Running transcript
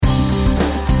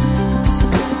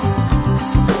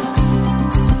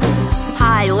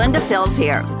Phil's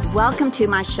here. Welcome to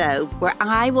my show, where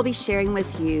I will be sharing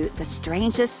with you the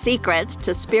strangest secrets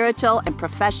to spiritual and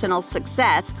professional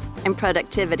success and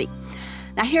productivity.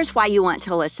 Now, here's why you want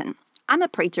to listen. I'm a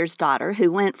preacher's daughter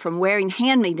who went from wearing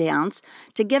hand-me-downs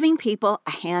to giving people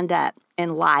a hand up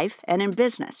in life and in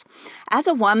business. As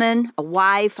a woman, a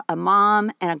wife, a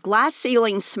mom, and a glass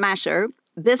ceiling smasher,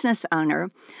 business owner,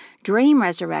 dream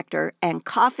resurrector, and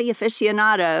coffee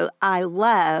aficionado, I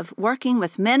love working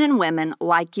with men and women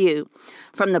like you,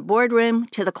 from the boardroom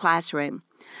to the classroom.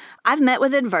 I've met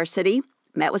with adversity,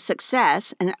 met with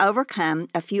success, and overcome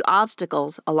a few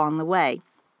obstacles along the way.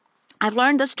 I've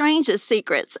learned the strangest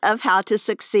secrets of how to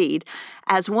succeed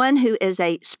as one who is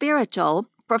a spiritual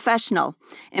professional,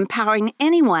 empowering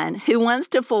anyone who wants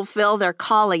to fulfill their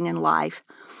calling in life.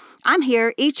 I'm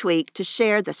here each week to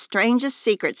share the strangest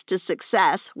secrets to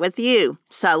success with you.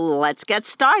 So let's get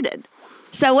started.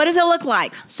 So what does it look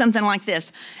like? Something like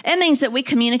this. It means that we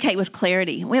communicate with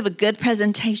clarity. We have a good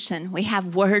presentation. We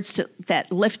have words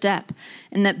that lift up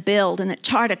and that build and that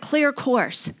chart a clear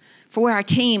course for where our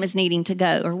team is needing to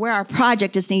go or where our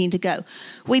project is needing to go.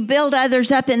 We build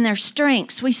others up in their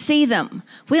strengths. We see them.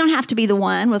 We don't have to be the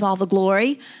one with all the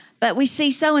glory, but we see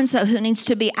so-and-so who needs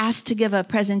to be asked to give a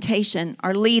presentation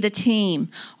or lead a team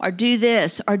or do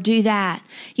this or do that.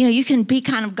 You know, you can be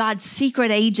kind of God's secret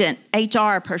agent,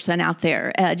 HR person out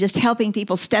there, just helping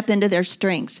people step into their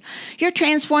strengths. You're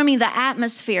transforming the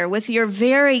atmosphere with your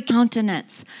very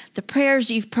countenance, the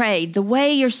prayers you've prayed, the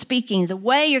way you're speaking, the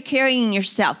way you're carrying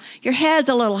yourself. Your head's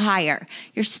a little higher.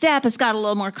 Your step has got a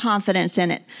little more confidence in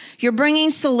it. You're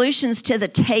bringing solutions to the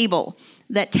table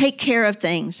that take care of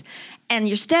things. And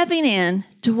you're stepping in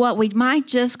to what we might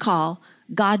just call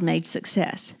God-made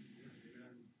success.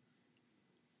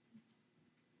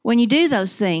 When you do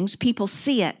those things, people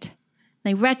see it,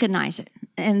 they recognize it,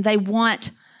 and they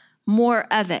want more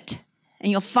of it. And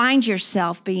you'll find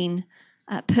yourself being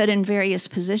put in various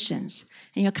positions.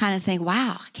 And you'll kind of think,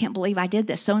 wow, I can't believe I did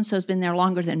this. So-and-so's been there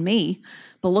longer than me,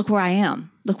 but look where I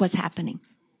am. Look what's happening.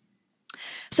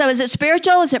 So is it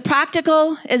spiritual? Is it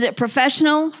practical? Is it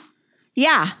professional?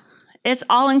 Yeah. It's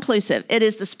all-inclusive. It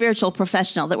is the spiritual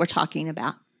professional that we're talking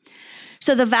about.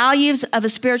 So the values of a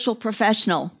spiritual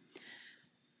professional.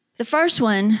 The first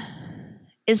one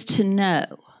is to know.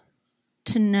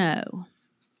 To know.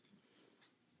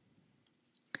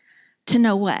 To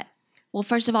know what? Well,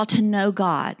 first of all, to know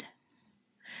God.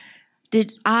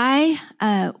 Did I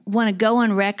want to go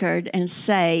on record and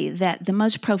say that the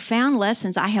most profound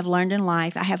lessons I have learned in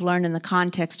life, I have learned in the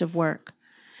context of work.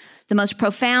 The most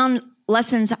profound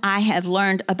lessons I have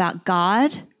learned about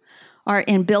God are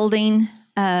in building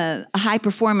a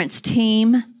high-performance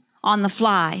team on the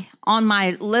fly, on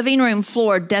my living room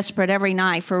floor, desperate every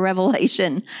night for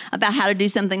revelation about how to do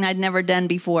something I'd never done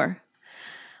before,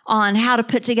 on how to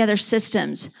put together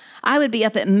systems. I would be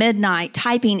up at midnight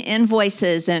typing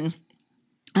invoices and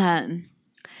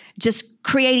just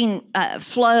creating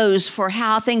flows for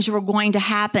how things were going to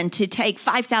happen to take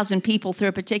 5,000 people through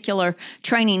a particular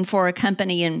training for a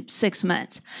company in 6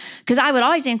 months. Because I would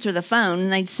always answer the phone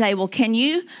and they'd say, well, can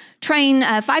you train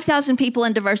 5,000 people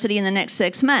in diversity in the next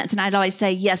 6 months? And I'd always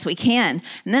say, yes, we can.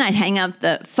 And then I'd hang up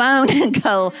the phone and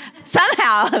go,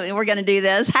 somehow we're going to do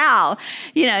this. How?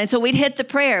 You know, and so we'd hit the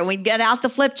prayer. We'd get out the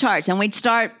flip charts and we'd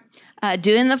start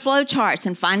doing the flow charts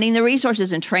and finding the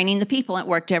resources and training the people. It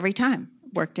worked every time.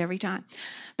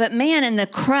 But man, in the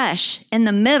crush, in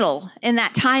the middle, in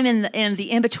that time in the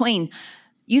in-between,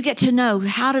 you get to know,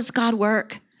 how does God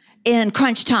work in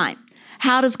crunch time?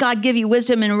 How does God give you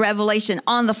wisdom and revelation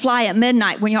on the fly at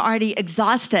midnight when you're already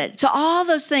exhausted? So all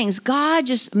those things, God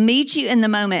just meets you in the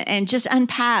moment and just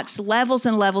unpacks levels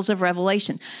and levels of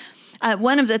revelation.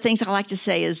 One of the things I like to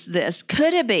say is this: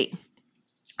 could it be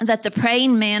that the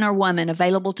praying man or woman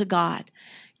available to God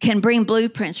can bring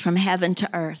blueprints from heaven to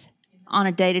earth on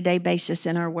a day-to-day basis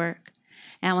in our work?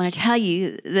 And I want to tell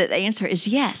you that the answer is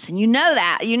yes. And you know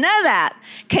that.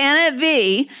 Can it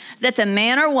be that the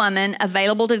man or woman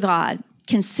available to God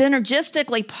can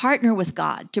synergistically partner with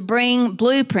God to bring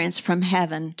blueprints from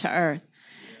heaven to earth?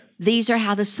 These are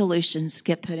how the solutions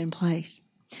get put in place.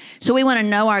 So we want to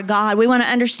know our God. We want to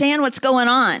understand what's going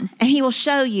on. And he will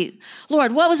show you,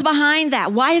 Lord, what was behind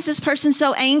that? Why is this person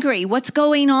so angry? What's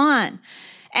going on?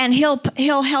 And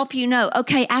he'll help you know,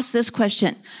 okay, ask this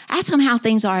question. Ask them how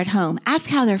things are at home. Ask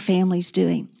how their family's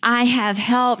doing. I have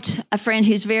helped a friend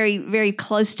who's very, very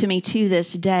close to me to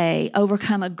this day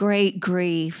overcome a great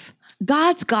grief.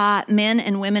 God's got men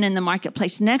and women in the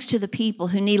marketplace next to the people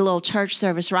who need a little church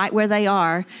service right where they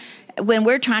are when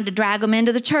we're trying to drag them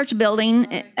into the church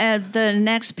building at the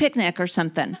next picnic or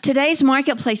something. Today's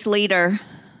marketplace leader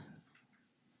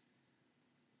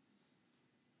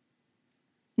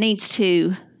needs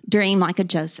to dream like a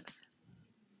Joseph.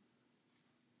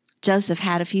 Joseph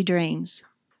had a few dreams.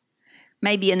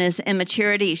 Maybe in his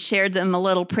immaturity, he shared them a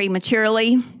little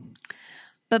prematurely.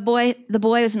 But the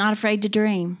boy was not afraid to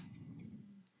dream.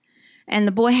 And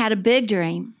the boy had a big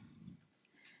dream.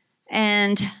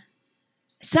 And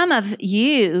some of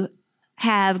you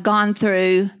have gone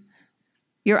through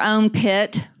your own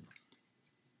pit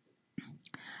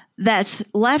that's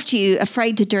left you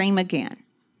afraid to dream again.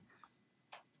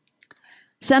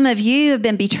 Some of you have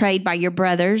been betrayed by your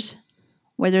brothers,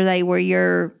 whether they were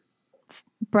your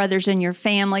brothers in your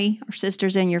family or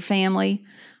sisters in your family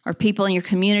or people in your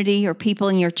community or people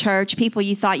in your church, people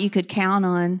you thought you could count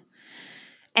on.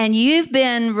 And you've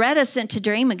been reticent to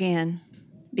dream again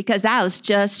because that was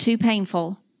just too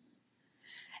painful.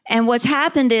 And what's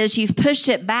happened is you've pushed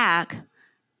it back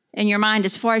in your mind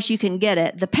as far as you can get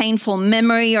it, the painful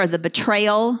memory or the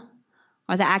betrayal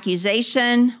or the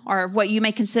accusation or what you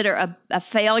may consider a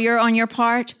failure on your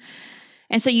part.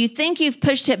 And so you think you've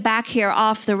pushed it back here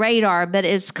off the radar, but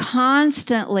it's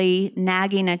constantly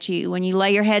nagging at you when you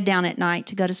lay your head down at night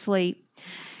to go to sleep.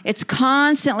 It's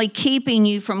constantly keeping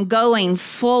you from going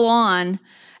full on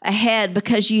ahead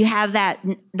because you have that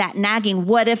nagging,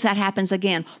 what if that happens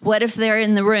again? What if they're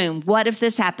in the room? What if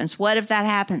this happens? What if that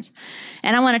happens?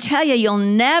 And I want to tell you, you'll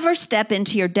never step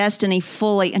into your destiny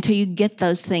fully until you get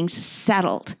those things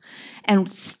settled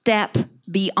and step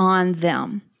beyond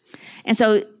them. And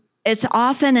so it's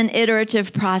often an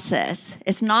iterative process.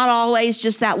 It's not always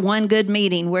just that one good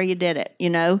meeting where you did it,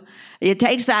 you know. It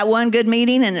takes that one good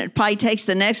meeting, and it probably takes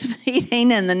the next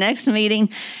meeting and the next meeting.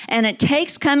 And it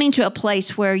takes coming to a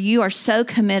place where you are so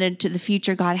committed to the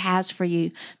future God has for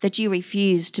you that you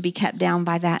refuse to be kept down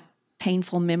by that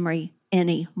painful memory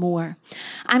anymore.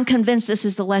 I'm convinced this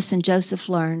is the lesson Joseph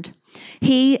learned.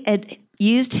 He had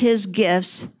used his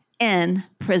gifts in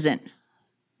prison.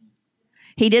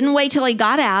 He didn't wait till he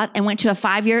got out and went to a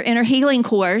 5-year inner healing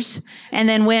course and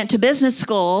then went to business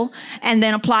school and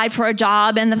then applied for a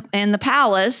job in the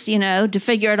palace, you know, to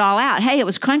figure it all out. Hey, it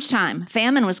was crunch time.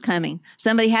 Famine was coming.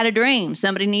 Somebody had a dream.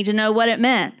 Somebody needed to know what it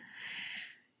meant.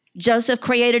 Joseph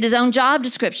created his own job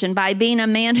description by being a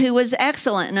man who was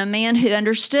excellent and a man who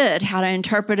understood how to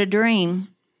interpret a dream.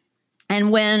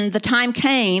 And when the time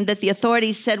came that the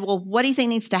authorities said, well, what do you think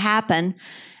needs to happen?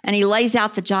 And he lays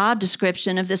out the job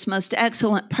description of this most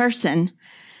excellent person.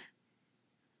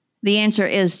 The answer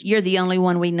is, you're the only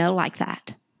one we know like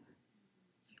that.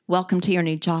 Welcome to your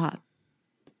new job.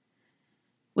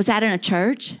 Was that in a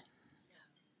church?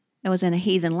 It was in a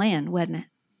heathen land, wasn't it?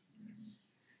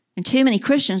 And too many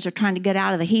Christians are trying to get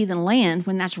out of the heathen land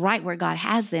when that's right where God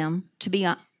has them to be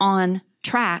on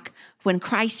track when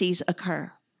crises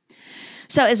occur.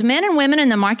 So as men and women in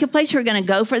the marketplace who are going to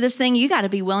go for this thing, you got to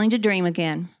be willing to dream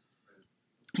again.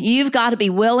 You've got to be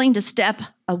willing to step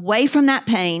away from that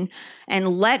pain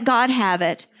and let God have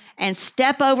it and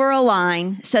step over a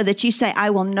line so that you say, I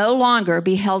will no longer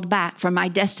be held back from my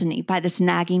destiny by this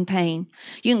nagging pain.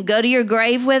 You can go to your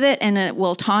grave with it and it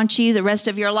will taunt you the rest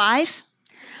of your life,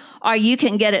 or you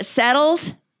can get it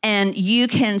settled and you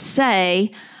can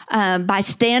say, by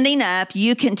standing up,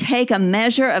 you can take a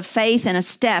measure of faith and a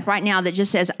step right now that just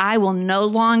says, I will no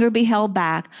longer be held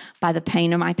back by the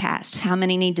pain of my past. How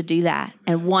many need to do that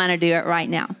and want to do it right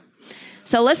now?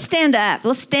 So let's stand up.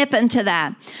 Let's step into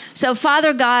that. So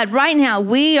Father God, right now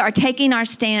we are taking our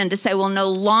stand to say we'll no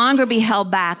longer be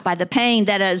held back by the pain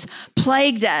that has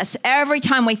plagued us. Every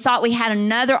time we thought we had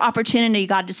another opportunity,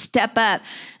 God, to step up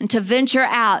and to venture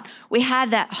out, we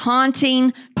had that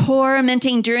haunting,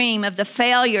 tormenting dream of the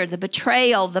failure, the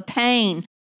betrayal, the pain.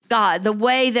 God, the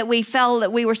way that we felt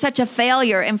that we were such a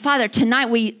failure. And Father, tonight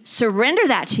we surrender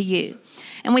that to you.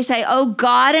 And we say, oh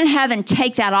God in heaven,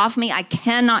 take that off me. I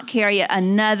cannot carry it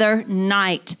another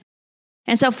night.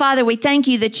 And so, Father, we thank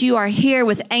you that you are here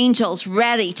with angels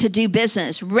ready to do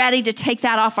business, ready to take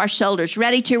that off our shoulders,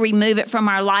 ready to remove it from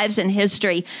our lives and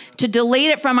history, to delete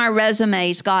it from our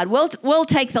resumes, God. We'll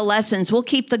take the lessons. We'll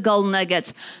keep the gold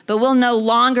nuggets, but we'll no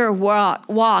longer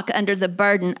walk under the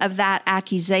burden of that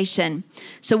accusation.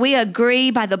 So we agree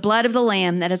by the blood of the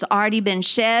Lamb that has already been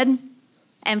shed.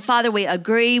 And Father, we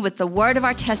agree with the word of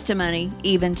our testimony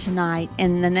even tonight.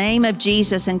 In the name of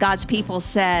Jesus, and God's people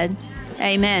said,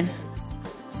 amen.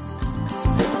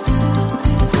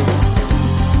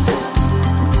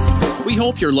 We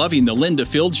hope you're loving the Linda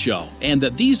Field Show and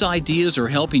that these ideas are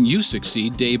helping you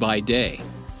succeed day by day.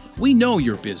 We know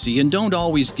you're busy and don't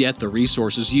always get the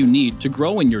resources you need to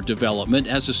grow in your development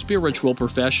as a spiritual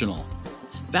professional.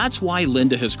 That's why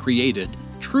Linda has created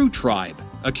True Tribe,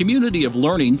 a community of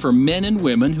learning for men and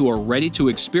women who are ready to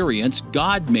experience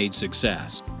God-made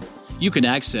success. You can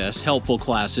access helpful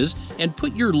classes and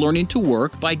put your learning to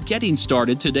work by getting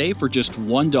started today for just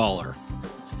 $1.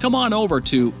 Come on over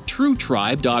to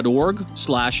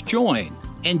truetribe.org/join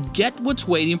and get what's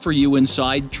waiting for you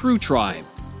inside True Tribe.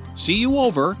 See you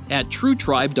over at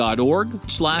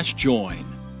truetribe.org/join.